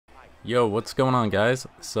Yo, what's going on, guys?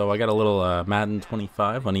 So I got a little Madden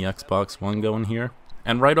 25 on the Xbox One going here.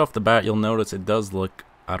 And right off the bat, you'll notice it does look,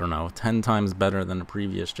 I don't know, 10 times better than the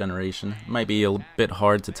previous generation. It might be a bit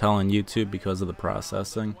hard to tell on YouTube because of the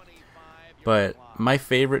processing. But my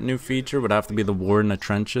favorite new feature would have to be the War in the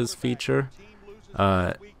Trenches feature.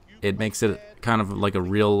 It makes it kind of like a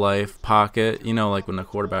real-life pocket, you know, like when the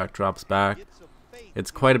quarterback drops back.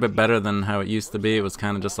 It's quite a bit better than how it used to be. It was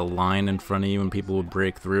kind of just a line in front of you and people would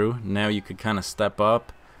break through. Now you could kind of step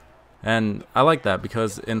up. And I like that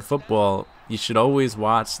because in football, you should always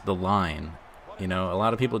watch the line. You know, a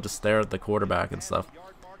lot of people just stare at the quarterback and stuff.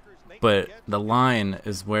 But the line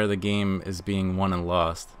is where the game is being won and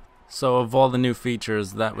lost. So of all the new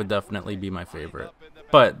features, that would definitely be my favorite.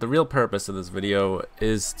 But the real purpose of this video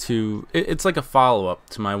is it's like a follow-up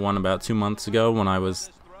to my one about 2 months ago when I was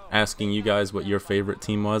asking you guys what your favorite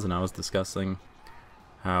team was, and I was discussing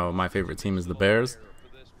how my favorite team is the Bears.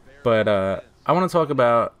 But I want to talk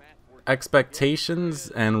about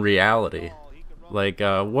expectations and reality. Like,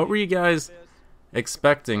 what were you guys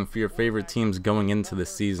expecting for your favorite teams going into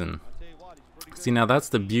this season? See, now that's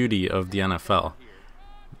the beauty of the NFL.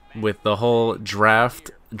 With the whole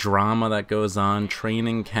draft drama that goes on,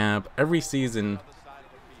 training camp, every season,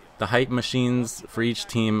 the hype machines for each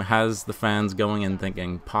team has the fans going in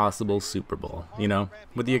thinking possible Super Bowl, you know,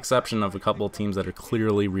 with the exception of a couple of teams that are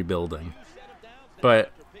clearly rebuilding.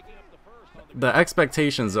 But the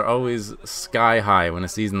expectations are always sky high when a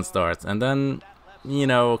season starts, and then, you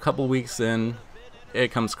know, a couple weeks in, it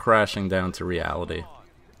comes crashing down to reality.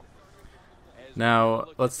 Now,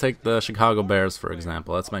 let's take the Chicago Bears, for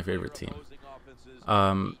example. That's my favorite team.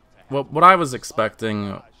 What I was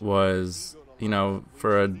expecting was, you know,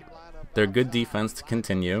 their good defense to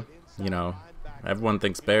continue. You know, everyone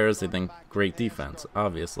thinks Bears, they think great defense,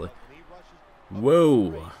 obviously.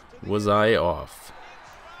 Whoa, was I off?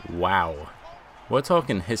 Wow. We're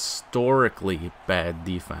talking historically bad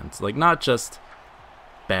defense. Like, not just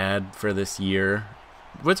bad for this year.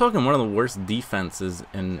 We're talking one of the worst defenses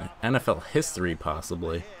in NFL history,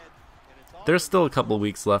 possibly. There's still a couple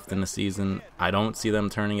weeks left in the season. I don't see them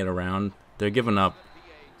turning it around. They're giving up.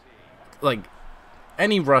 Like,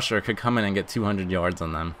 any rusher could come in and get 200 yards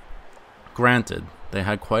on them. Granted, they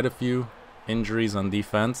had quite a few injuries on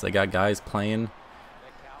defense. They got guys playing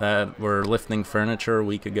that were lifting furniture a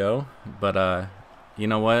week ago. But, you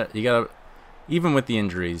know what? You gotta, even with the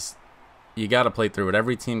injuries, you gotta play through it.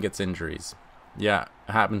 Every team gets injuries. Yeah,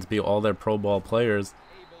 it happens to be all their Pro Bowl players.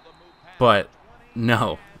 But,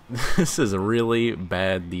 no. This is a really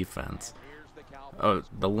bad defense.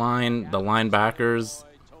 The linebackers,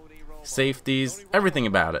 safeties, everything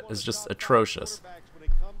about it is just atrocious.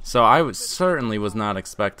 So I certainly was not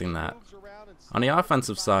expecting that. On the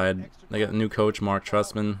offensive side, they got a new coach, Mark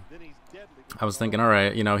Trestman. I was thinking, all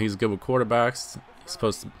right, you know, he's good with quarterbacks.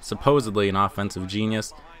 He's supposedly an offensive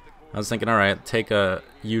genius. I was thinking, all right, take a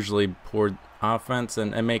usually poor offense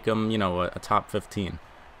and make them, you know, a top 15.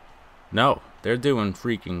 No, they're doing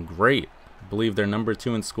freaking great. I believe they're number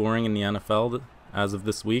 2 in scoring in the NFL as of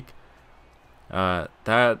this week.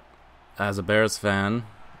 That, as a Bears fan,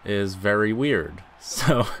 is very weird.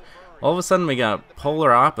 So, all of a sudden we got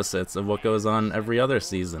polar opposites of what goes on every other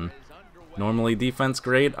season. Normally defense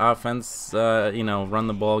great, offense, you know, run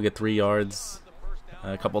the ball, get 3 yards,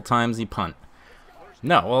 a couple times you punt.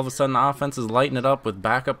 No, all of a sudden the offense is lighting it up with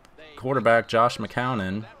backup quarterback Josh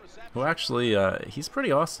McCown, who actually, he's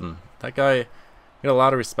pretty awesome. That guy, I get a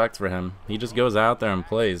lot of respect for him. He just goes out there and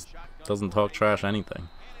plays, doesn't talk trash anything.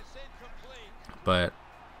 But,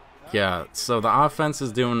 yeah, so the offense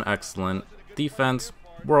is doing excellent. Defense,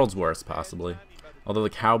 world's worst, possibly. Although the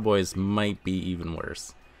Cowboys might be even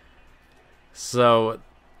worse. So,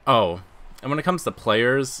 and when it comes to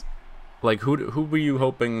players, like, who were you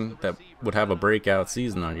hoping that would have a breakout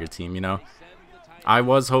season on your team, you know? I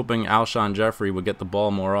was hoping Alshon Jeffrey would get the ball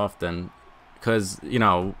more often because, you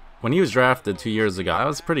know, when he was drafted 2 years ago, I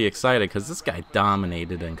was pretty excited because this guy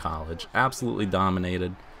dominated in college, absolutely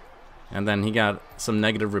dominated. And then he got some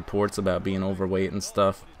negative reports about being overweight and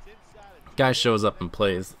stuff. Guy shows up and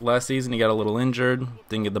plays. Last season he got a little injured,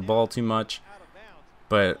 didn't get the ball too much.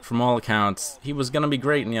 But from all accounts, he was going to be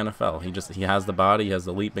great in the NFL. He has the body, he has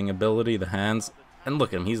the leaping ability, the hands. And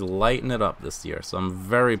look at him, he's lighting it up this year. So I'm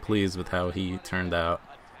very pleased with how he turned out.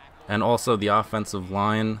 And also the offensive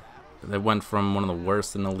line, they went from one of the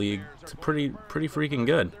worst in the league to pretty freaking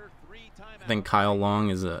good. I think Kyle Long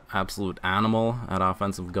is an absolute animal at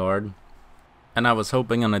offensive guard. And I was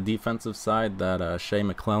hoping on the defensive side that Shea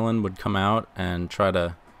McClellan would come out and try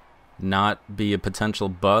to not be a potential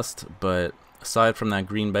bust, but aside from that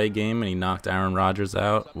Green Bay game and he knocked Aaron Rodgers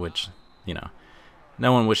out, which, you know,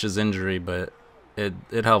 No one wishes injury, but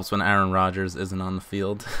it helps when Aaron Rodgers isn't on the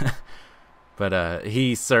field. But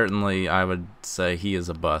he certainly, I would say, he is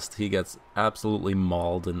a bust. He gets absolutely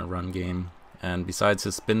mauled in the run game. And besides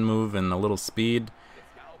his spin move and a little speed,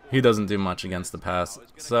 he doesn't do much against the pass.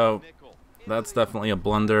 So that's definitely a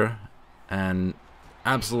blunder. And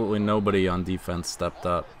absolutely nobody on defense stepped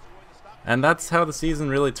up. And that's how the season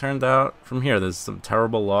really turned out from here. There's some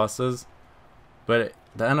terrible losses. But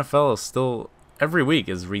the NFL is still, every week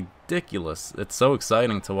is ridiculous. It's so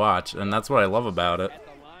exciting to watch. And that's what I love about it.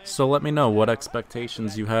 So let me know what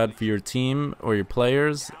expectations you had for your team or your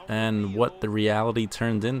players and what the reality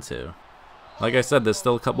turned into. Like I said, there's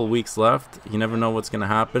still a couple weeks left. You never know what's going to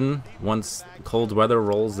happen. Once cold weather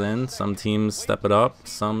rolls in, some teams step it up,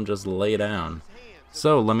 some just lay down.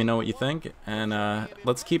 So let me know what you think, and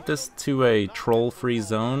let's keep this to a troll-free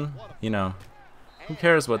zone. You know, who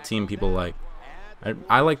cares what team people like?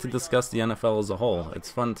 I like to discuss the NFL as a whole. It's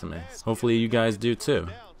fun to me. Hopefully you guys do too.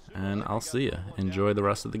 And I'll see you. Enjoy the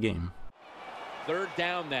rest of the game. Third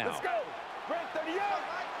down now.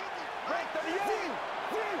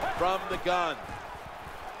 From the gun.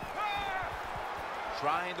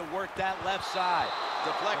 Trying to work that left side.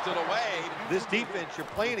 Deflected away. This defense you're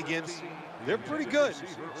playing against, they're pretty good.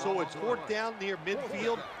 So it's fourth down near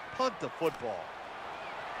midfield. Punt the football.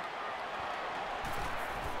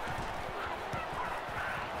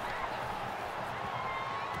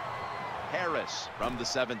 Harris from the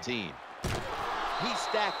 17. He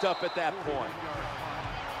stacked up at that point.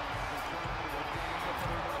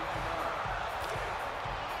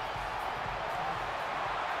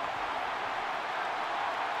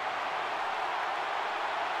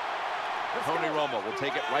 Tony Romo will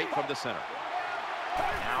take it right from the center.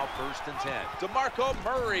 Now 1st and 10. DeMarco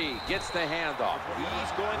Murray gets the handoff.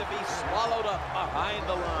 He's going to be swallowed up behind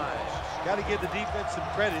the line. Got to give the defense some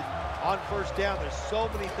credit on 1st down. There's so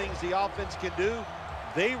many things the offense can do.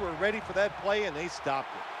 They were ready for that play, and they stopped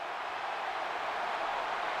it.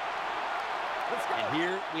 And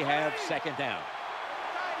here we have 2nd down.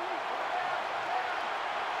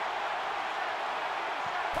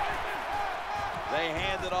 They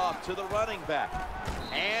hand it off to the running back.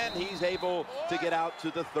 And he's able to get out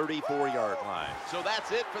to the 34-yard line. So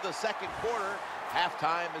that's it for the 2nd quarter.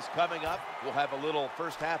 Halftime is coming up. We'll have a little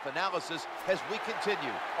first half analysis as we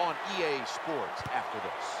continue on EA Sports after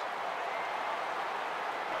this.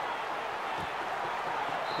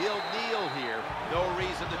 He'll kneel here. No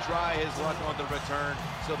reason to try his luck on the return.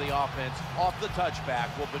 So the offense off the touchback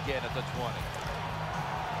will begin at the 20.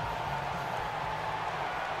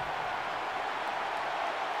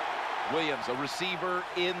 Williams, a receiver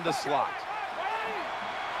in the slot.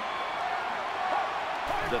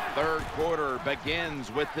 The 3rd quarter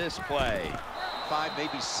begins with this play. 5,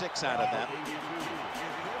 maybe 6 out of that.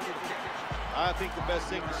 I think the best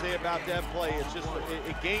thing to say about that play is just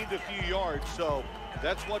it gained a few yards, so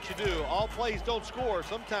that's what you do. All plays don't score.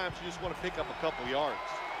 Sometimes you just want to pick up a couple yards.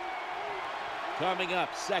 Coming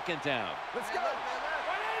up, 2nd down. Let's go.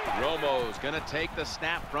 Romo's going to take the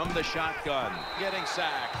snap from the shotgun. Getting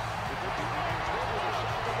sacked.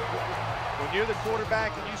 When you're the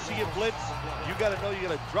quarterback and you see a blitz, you got to know you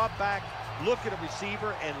got to drop back, look at a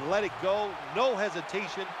receiver, and let it go. No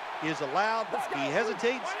hesitation is allowed. He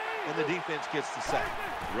hesitates, and the defense gets the sack.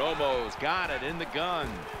 Romo's got it in the gun.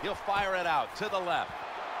 He'll fire it out to the left.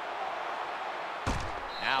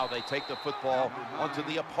 Now they take the football onto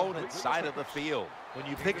the opponent's side of the field. When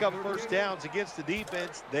you pick up 1st downs against the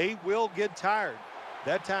defense, they will get tired.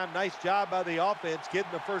 That time, nice job by the offense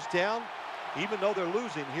getting the 1st down, even though they're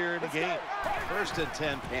losing here in the game. 1st and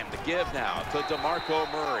 10, and the give now to DeMarco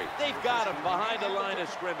Murray. They've got him behind the line of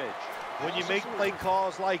scrimmage. When you make play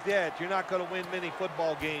calls like that, you're not going to win many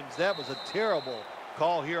football games. That was a terrible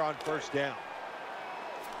call here on 1st down.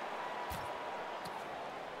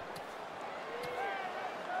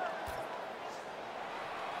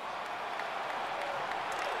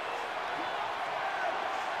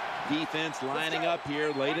 Defense lining up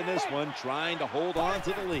here late in this one, trying to hold on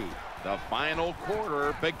to the lead. The final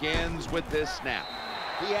quarter begins with this snap.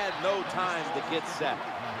 He had no time to get set.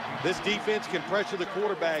 This defense can pressure the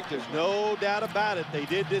quarterback. There's no doubt about it. They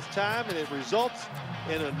did this time, and it results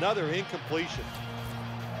in another incompletion.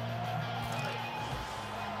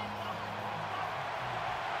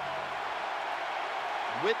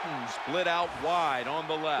 Witten split out wide on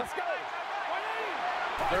the left.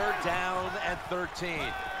 3rd down and 13.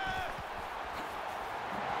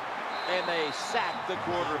 And they sack the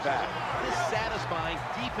quarterback. This satisfying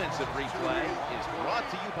defensive replay is brought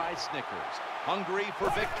to you by Snickers. Hungry for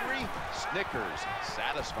victory? Snickers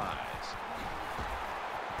satisfies.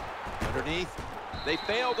 Underneath, They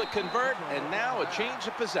fail to convert, and now a change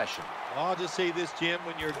of possession. I'll just say this, Jim.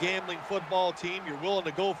 When you're a gambling football team, you're willing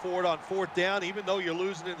to go for it on 4th down, even though you're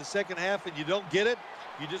losing in the second half and you don't get it.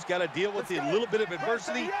 You just got to deal with a little bit of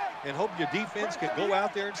adversity and hope your defense can go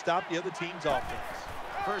out there and stop the other team's offense.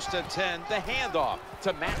 1st and 10, the handoff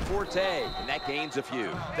to Matt Forte, and that gains a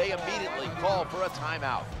few. They immediately call for a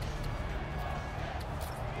timeout.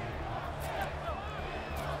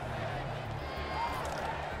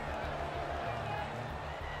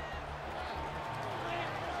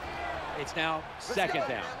 It's now 2nd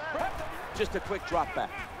down. Just a quick drop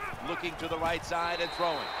back. Looking to the right side and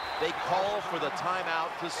throwing. They call for the timeout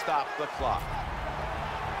to stop the clock.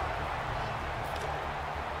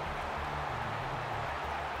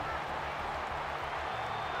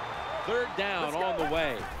 Third down on the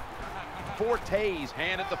way. Forte's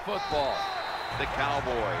handed the football. The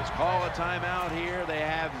Cowboys call a timeout here. They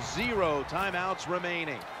have 0 timeouts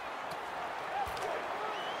remaining.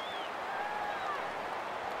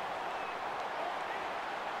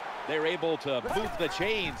 They're able to move the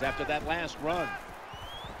chains after that last run.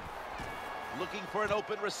 Looking for an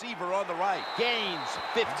open receiver on the right. Gains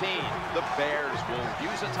 15. The Bears will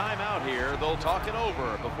use a timeout here. They'll talk it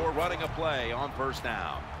over before running a play on 1st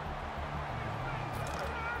down.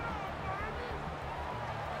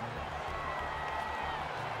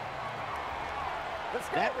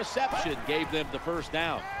 That reception gave them the 1st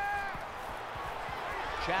down.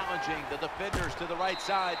 Challenging the defenders to the right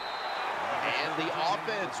side. And the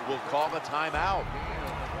offense will call a timeout.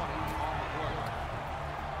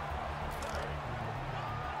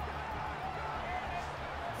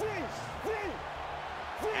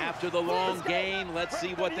 After the long gain, let's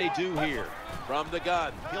see what they do here. From the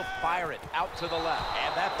gun, he'll fire it out to the left.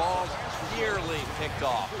 And that ball's nearly picked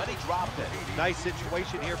off, but he dropped it. Nice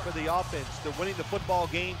situation here for the offense. They're winning the football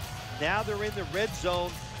game. Now they're in the red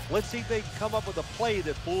zone. Let's see if they can come up with a play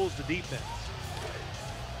that fools the defense.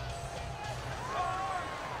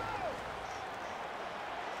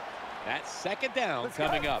 That's 2nd down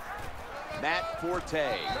coming up. Matt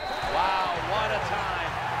Forte. Wow, what a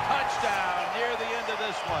time. Touchdown near the end of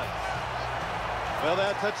this one. Well,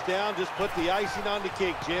 that touchdown just put the icing on the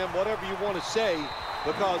cake, Jim, whatever you want to say,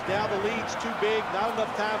 because now the lead's too big, not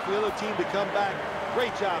enough time for the other team to come back.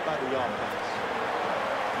 Great job by the offense.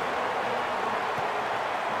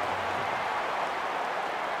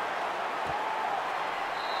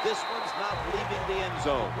 This one's not leaving the end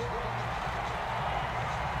zone.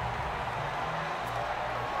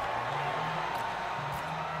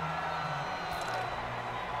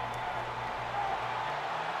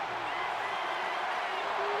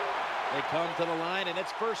 They come to the line, and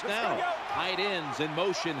it's 1st down. Tight ends in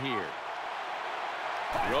motion here.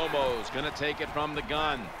 Romo's going to take it from the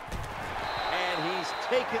gun. And he's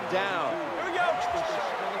taken down. Here we go.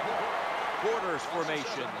 Quarters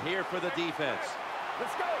formation here for the defense.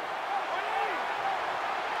 Let's go.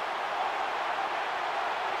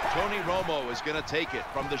 Tony Romo is going to take it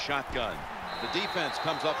from the shotgun. The defense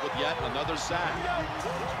comes up with yet another sack.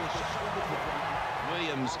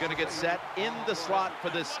 Williams going to get set in the slot for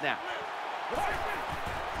this snap.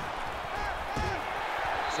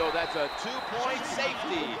 So that's a 2-point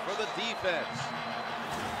safety for the defense.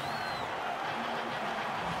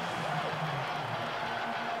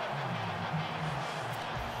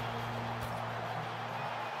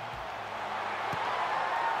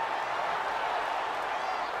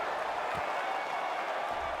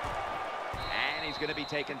 And he's going to be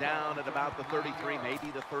taken down at about the 33,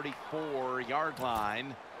 maybe the 34-yard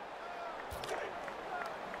line.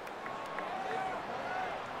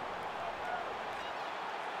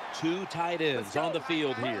 Two tight ends on the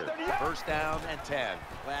field here. 1st down and 10.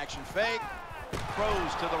 Play action fake.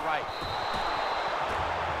 Throws to the right.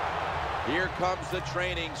 Here comes the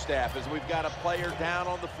training staff as we've got a player down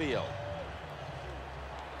on the field.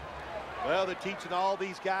 Well, they're teaching all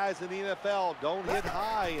these guys in the NFL, don't hit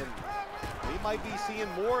high, and we might be seeing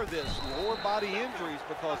more of this, lower body injuries,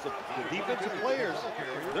 because the defensive players,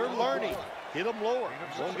 they're learning. Hit them lower.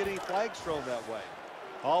 Won't get any flags thrown that way.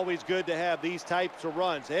 Always good to have these types of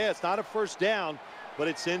runs. Yeah, it's not a 1st down, but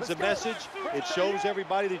it sends a message. It shows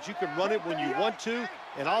everybody that you can run it when you want to,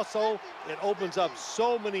 and also it opens up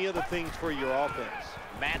so many other things for your offense.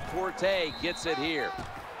 Matt Forte gets it here.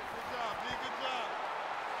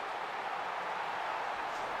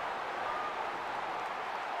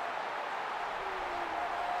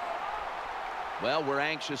 Well, we're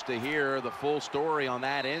anxious to hear the full story on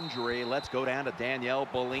that injury. Let's go down to Danielle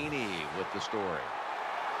Bellini with the story.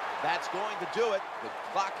 That's going to do it. The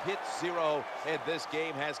clock hits 0, and this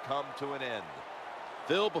game has come to an end.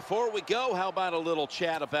 Phil, before we go, how about a little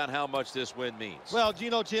chat about how much this win means? Well,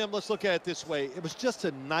 Jim, let's look at it this way. It was just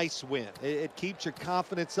a nice win. It keeps your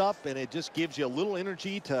confidence up, and it just gives you a little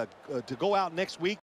energy to go out next week